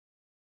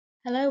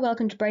Hello,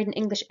 welcome to Braden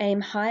English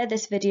Aim Higher.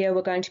 This video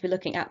we're going to be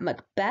looking at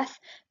Macbeth.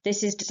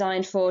 This is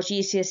designed for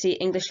GCSE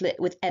English Lit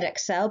with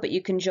Edexcel, but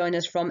you can join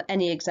us from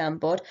any exam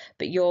board,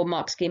 but your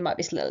mark scheme might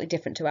be slightly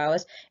different to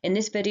ours. In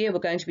this video we're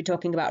going to be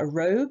talking about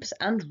robes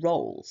and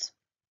roles.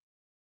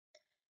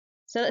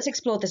 So let's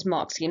explore this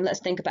mark scheme.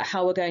 Let's think about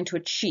how we're going to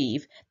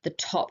achieve the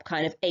top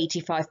kind of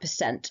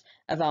 85%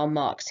 of our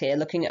marks here.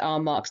 Looking at our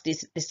marks,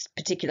 this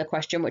particular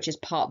question, which is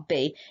part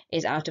B,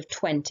 is out of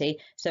 20.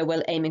 So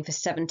we're aiming for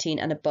 17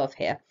 and above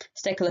here.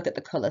 Let's take a look at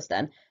the colours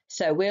then.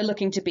 So we're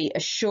looking to be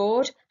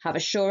assured, have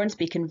assurance,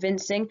 be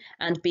convincing,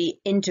 and be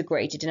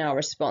integrated in our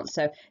response.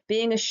 So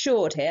being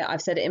assured here,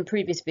 I've said it in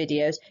previous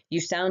videos,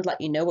 you sound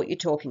like you know what you're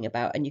talking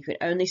about, and you can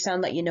only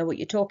sound like you know what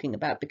you're talking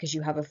about because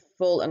you have a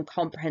full and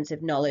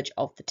comprehensive knowledge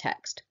of the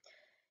text.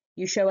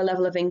 You show a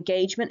level of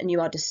engagement and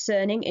you are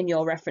discerning in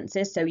your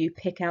references, so you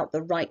pick out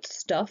the right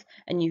stuff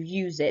and you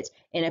use it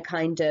in a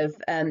kind of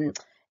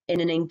in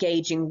an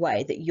engaging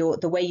way, that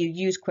the way you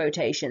use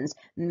quotations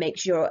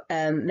makes your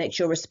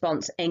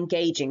response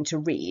engaging to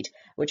read,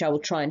 which I will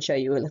try and show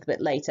you a little bit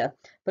later.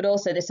 But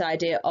also this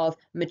idea of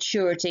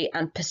maturity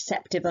and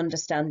perceptive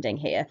understanding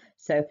here.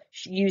 So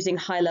using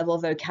high-level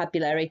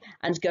vocabulary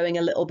and going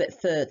a little bit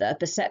further.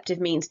 Perceptive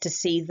means to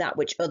see that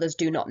which others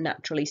do not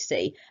naturally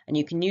see, and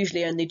you can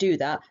usually only do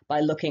that by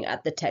looking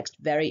at the text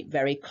very,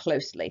 very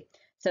closely.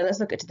 So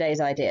let's look at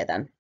today's idea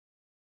then.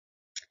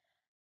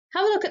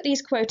 Have a look at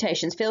these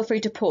quotations. Feel free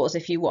to pause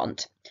if you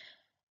want.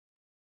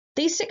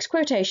 These 6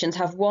 quotations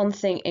have one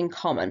thing in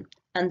common,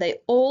 and they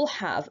all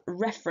have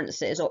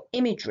references or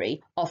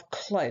imagery of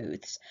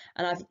clothes.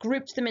 And I've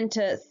grouped them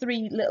into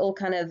 3 little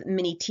kind of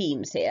mini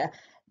teams here.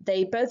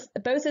 They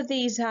both of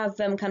these have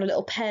kind of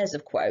little pairs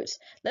of quotes.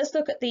 Let's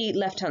look at the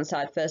left-hand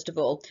side first of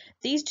all.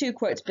 These 2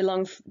 quotes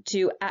belong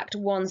to Act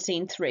 1,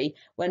 Scene 3,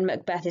 when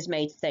Macbeth is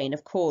made Thane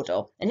of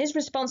Cawdor. And his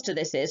response to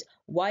this is,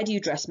 "Why do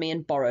you dress me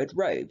in borrowed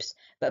robes?"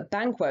 But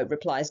Banquo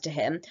replies to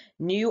him,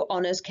 "New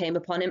honours came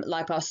upon him,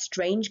 like our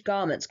strange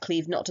garments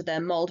cleave not to their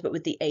mould, but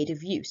with the aid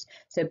of use."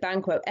 So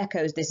Banquo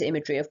echoes this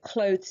imagery of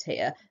clothes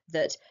here,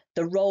 that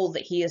the role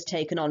that he has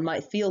taken on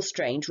might feel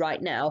strange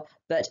right now,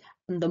 but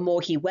the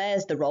more he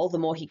wears the role, the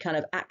more he kind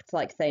of acts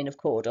like Thane of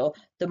Cawdor,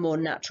 the more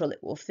natural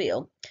it will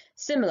feel.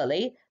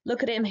 Similarly,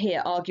 look at him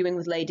here arguing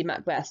with Lady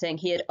Macbeth, saying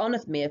he had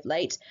honoured me of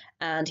late,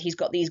 and he's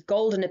got these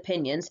golden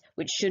opinions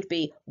which should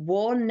be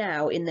worn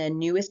now in their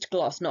newest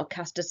gloss, not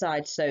cast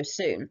aside so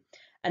soon.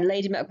 And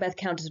Lady Macbeth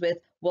counters with,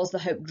 "Was the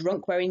hope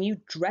drunk wherein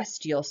you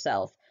dressed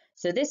yourself?"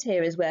 So this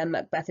here is where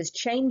Macbeth has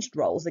changed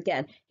roles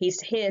again.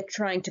 He's here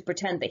trying to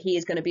pretend that he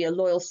is going to be a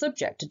loyal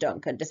subject to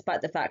Duncan, despite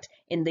the fact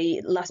in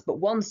the last but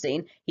one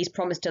scene, he's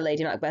promised to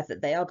Lady Macbeth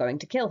that they are going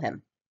to kill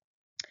him.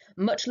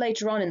 Much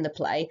later on in the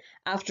play,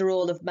 after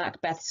all of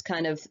Macbeth's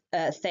kind of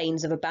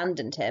thanes have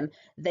abandoned him,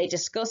 they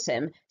discuss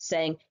him,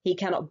 saying he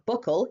cannot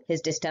buckle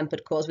his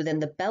distempered cause within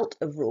the belt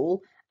of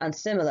rule, and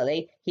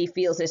similarly, he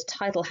feels his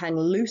title hang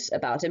loose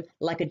about him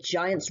like a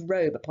giant's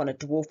robe upon a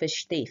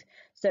dwarfish thief.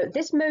 So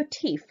this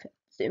motif,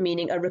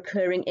 meaning a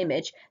recurring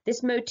image,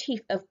 this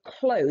motif of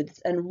clothes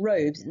and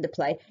robes in the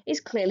play is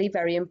clearly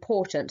very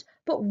important.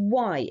 But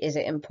why is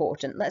it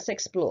important? Let's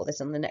explore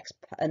this on the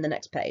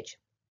next page.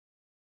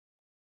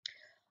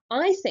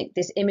 I think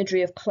this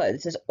imagery of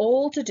clothes has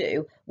all to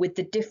do with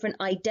the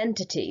different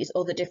identities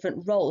or the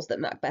different roles that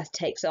Macbeth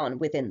takes on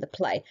within the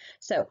play.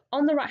 So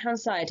on the right-hand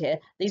side here,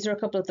 these are a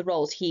couple of the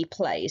roles he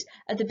plays.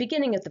 At the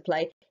beginning of the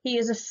play, he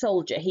is a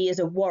soldier, he is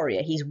a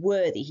warrior, he's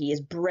worthy, he is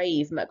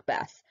brave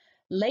Macbeth.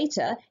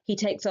 Later, he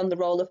takes on the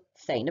role of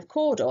Thane of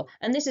Cawdor,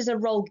 and this is a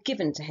role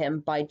given to him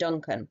by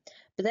Duncan.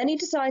 But then he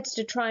decides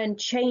to try and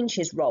change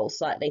his role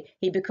slightly.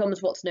 He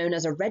becomes what's known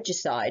as a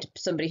regicide,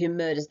 somebody who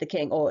murders the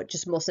king, or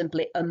just more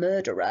simply a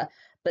murderer.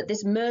 But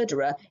this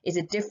murderer is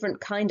a different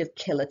kind of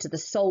killer to the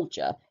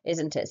soldier,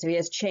 isn't it? So he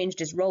has changed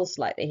his role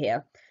slightly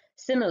here.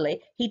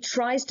 Similarly, he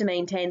tries to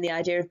maintain the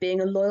idea of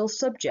being a loyal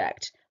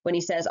subject. When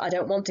he says, "I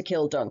don't want to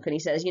kill Duncan," he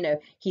says, you know,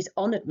 he's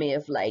honoured me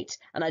of late,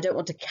 and I don't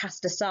want to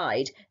cast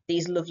aside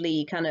these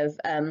lovely kind of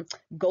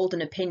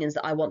golden opinions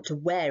that I want to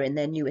wear in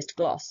their newest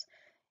gloss.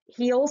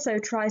 He also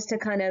tries to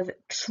kind of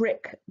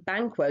trick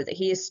Banquo that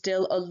he is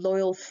still a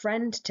loyal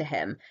friend to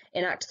him.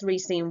 In Act 3,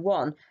 Scene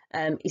 1,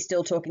 he's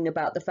still talking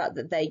about the fact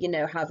that they, you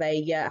know,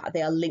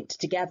 they are linked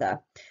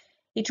together.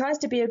 He tries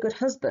to be a good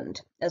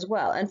husband as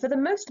well, and for the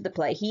most of the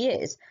play he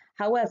is.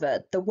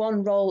 However, the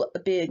one role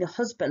of being a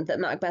husband that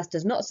Macbeth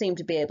does not seem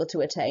to be able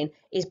to attain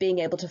is being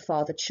able to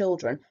father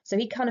children, so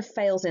he kind of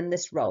fails in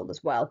this role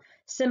as well.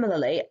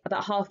 Similarly,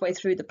 about halfway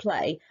through the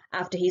play,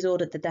 after he's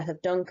ordered the death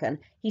of Duncan,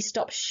 he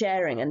stops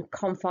sharing and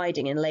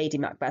confiding in Lady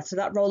Macbeth, so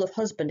that role of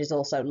husband is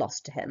also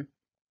lost to him.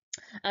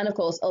 And of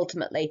course,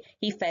 ultimately,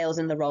 he fails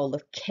in the role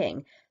of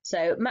king.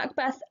 So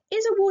Macbeth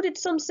is awarded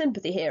some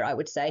sympathy here, I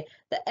would say,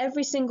 that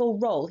every single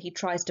role he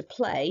tries to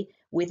play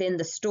within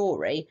the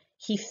story,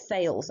 he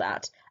fails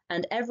at.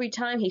 And every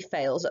time he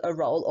fails at a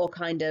role or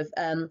kind of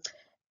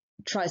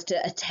tries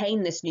to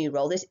attain this new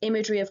role, this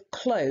imagery of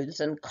clothes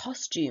and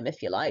costume,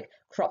 if you like,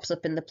 crops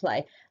up in the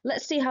play.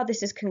 Let's see how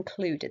this is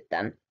concluded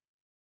then.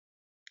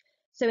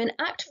 So in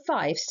Act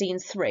 5, Scene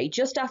 3,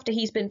 just after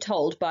he's been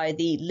told by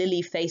the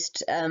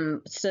lily-faced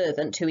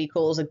servant, who he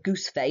calls a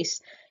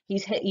goose-face,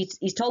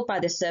 he's told by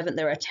this servant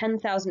there are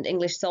 10,000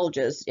 English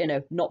soldiers,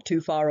 not too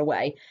far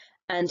away.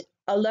 And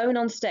alone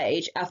on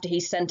stage, after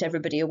he's sent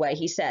everybody away,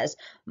 he says,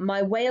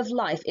 "My way of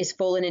life is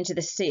fallen into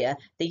the seer,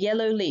 the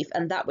yellow leaf,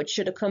 and that which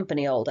should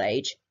accompany old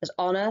age, as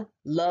honour,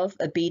 love,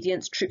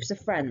 obedience, troops of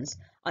friends,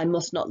 I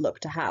must not look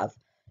to have."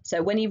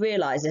 So when he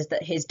realises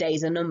that his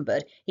days are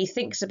numbered, he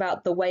thinks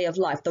about the way of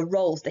life, the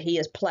roles that he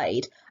has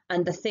played,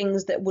 and the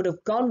things that would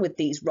have gone with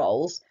these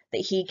roles that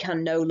he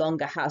can no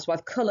longer have. So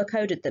I've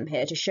colour-coded them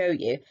here to show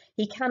you.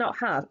 He cannot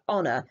have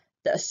honour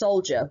that a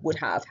soldier would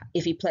have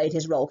if he played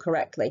his role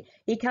correctly.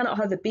 He cannot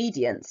have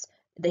obedience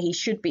that he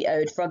should be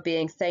owed from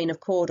being Thane of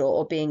Cawdor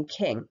or being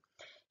king.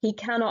 He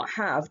cannot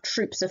have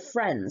troops of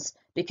friends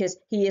because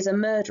he is a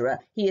murderer.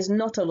 He is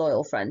not a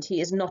loyal friend.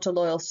 He is not a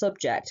loyal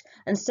subject.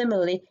 And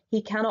similarly,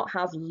 he cannot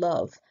have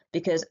love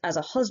because as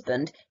a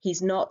husband,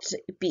 he's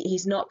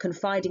not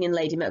confiding in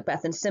Lady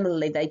Macbeth, and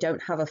similarly, they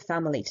don't have a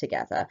family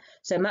together.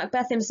 So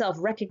Macbeth himself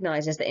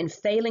recognises that in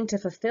failing to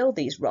fulfil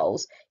these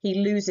roles, he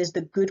loses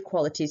the good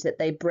qualities that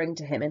they bring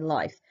to him in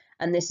life.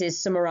 And this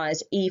is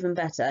summarised even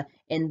better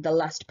in the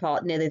last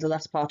part, nearly the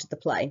last part of the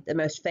play, the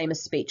most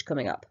famous speech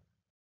coming up.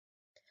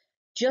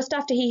 Just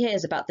after he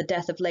hears about the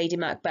death of Lady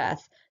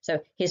Macbeth, so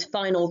his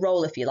final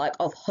role, if you like,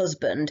 of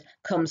husband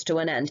comes to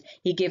an end,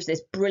 he gives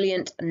this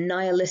brilliant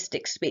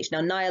nihilistic speech.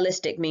 Now,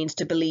 nihilistic means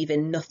to believe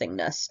in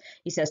nothingness.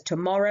 He says,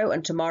 "Tomorrow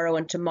and tomorrow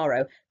and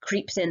tomorrow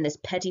creeps in this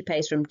petty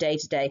pace from day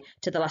to day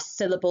to the last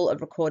syllable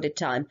of recorded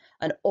time,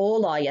 and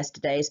all our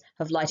yesterdays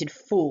have lighted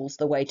fools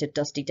the way to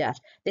dusty death."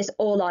 This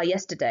all our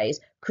yesterdays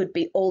could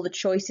be all the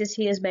choices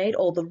he has made,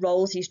 all the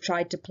roles he's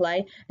tried to play,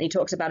 and he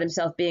talks about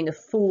himself being a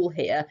fool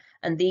here,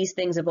 and these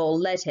things have all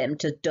led him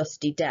to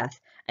dusty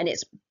death. And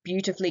it's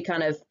beautifully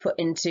kind of put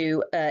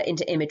into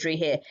imagery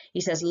here.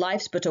 He says,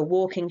 "Life's but a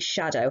walking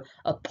shadow,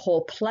 a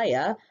poor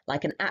player,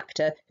 like an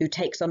actor who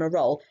takes on a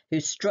role, who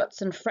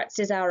struts and frets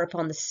his hour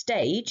upon the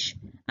stage,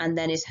 and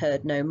then is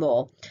heard no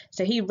more."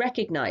 So he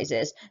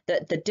recognises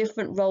that the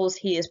different roles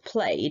he has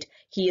played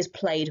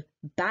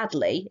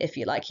badly, if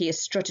you like. He has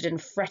strutted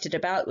and fretted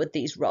about with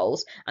these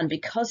roles, and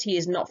because he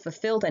has not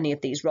fulfilled any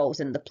of these roles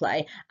in the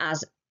play,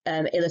 as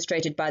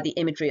illustrated by the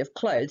imagery of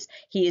clothes,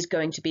 he is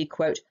going to be,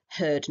 quote,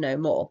 heard no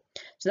more.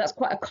 So that's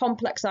quite a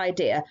complex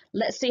idea.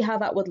 Let's see how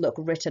that would look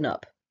written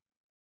up.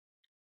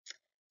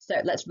 So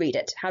let's read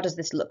it. How does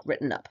this look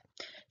written up?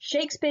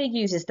 Shakespeare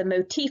uses the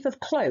motif of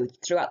clothes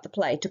throughout the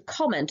play to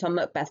comment on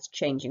Macbeth's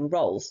changing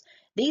roles.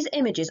 These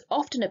images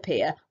often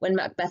appear when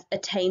Macbeth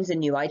attains a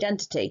new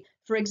identity.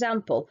 For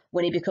example,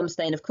 when he becomes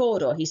Thane of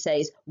Cawdor, he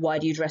says, "Why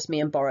do you dress me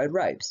in borrowed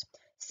robes?"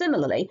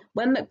 Similarly,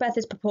 when Macbeth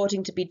is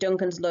purporting to be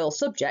Duncan's loyal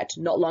subject,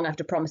 not long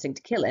after promising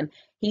to kill him,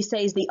 he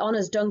says the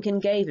honours Duncan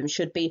gave him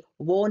should be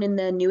worn in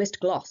their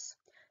newest gloss.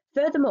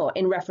 Furthermore,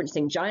 in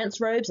referencing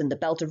giant's robes and the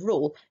belt of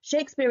rule,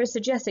 Shakespeare is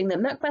suggesting that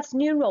Macbeth's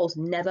new roles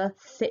never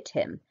fit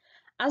him.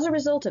 As a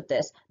result of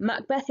this,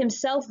 Macbeth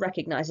himself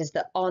recognises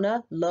that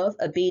honour, love,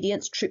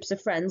 obedience, troops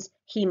of friends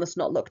he must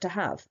not look to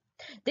have.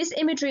 This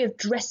imagery of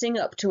dressing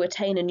up to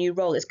attain a new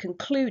role is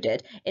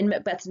concluded in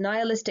Macbeth's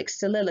nihilistic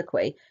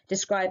soliloquy,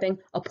 describing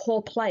a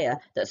poor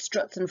player that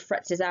struts and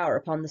frets his hour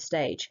upon the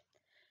stage.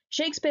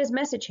 Shakespeare's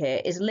message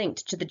here is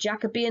linked to the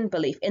Jacobean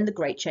belief in the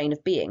great chain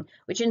of being,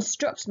 which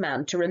instructs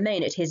man to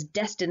remain at his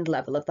destined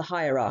level of the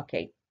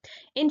hierarchy.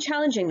 In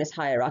challenging this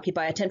hierarchy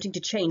by attempting to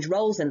change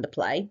roles in the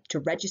play, to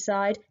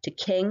regicide, to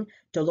king,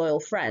 to loyal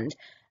friend,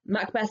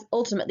 Macbeth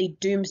ultimately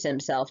dooms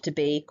himself to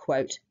be,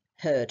 quote,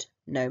 heard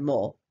no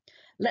more.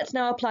 Let's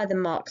now apply the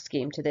mark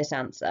scheme to this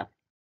answer.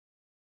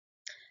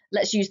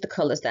 Let's use the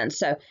colours then.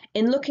 So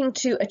in looking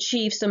to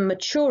achieve some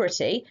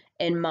maturity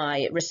in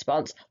my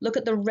response, look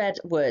at the red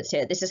words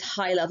here. This is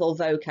high-level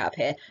vocab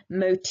here.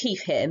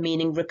 Motif here,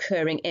 meaning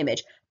recurring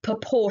image.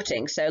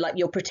 Purporting, so like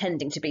you're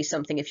pretending to be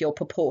something if you're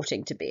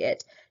purporting to be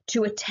it.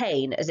 To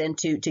attain, as in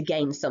to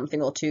gain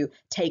something or to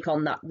take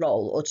on that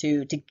role, or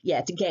to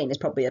gain is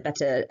probably a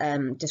better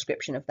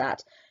description of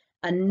that.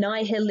 A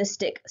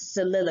nihilistic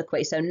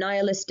soliloquy. So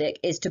nihilistic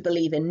is to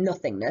believe in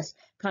nothingness,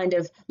 kind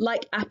of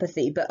like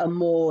apathy, but a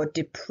more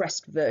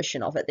depressed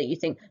version of it, that you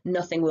think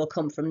nothing will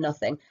come from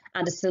nothing.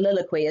 And a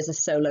soliloquy is a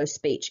solo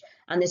speech.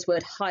 And this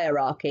word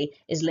hierarchy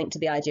is linked to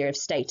the idea of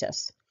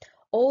status.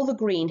 All the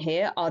green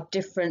here are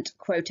different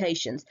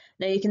quotations.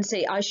 Now you can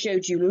see I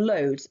showed you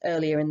loads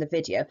earlier in the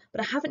video,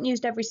 but I haven't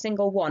used every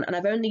single one, and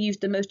I've only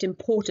used the most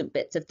important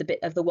bits of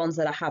the ones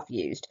that I have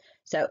used.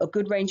 So a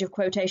good range of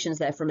quotations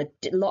there from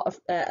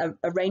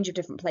a range of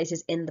different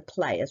places in the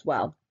play as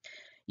well.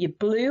 Your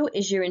blue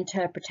is your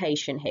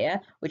interpretation here,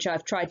 which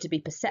I've tried to be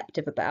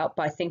perceptive about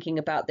by thinking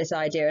about this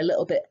idea a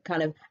little bit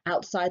kind of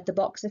outside the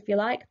box, if you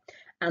like.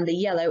 And the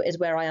yellow is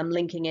where I am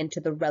linking into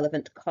the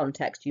relevant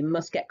context. You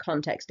must get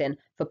context in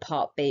for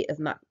part B of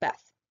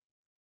Macbeth.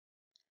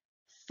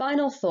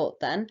 Final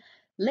thought then.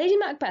 Lady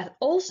Macbeth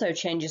also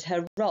changes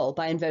her role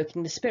by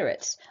invoking the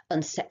spirits.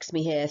 Unsex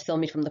me here, fill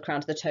me from the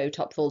crown to the toe,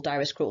 top full,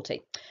 direst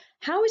cruelty.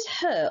 How is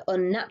her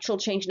unnatural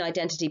change in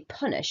identity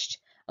punished?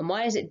 and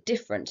why is it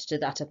different to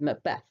that of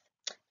Macbeth?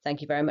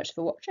 Thank you very much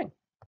for watching.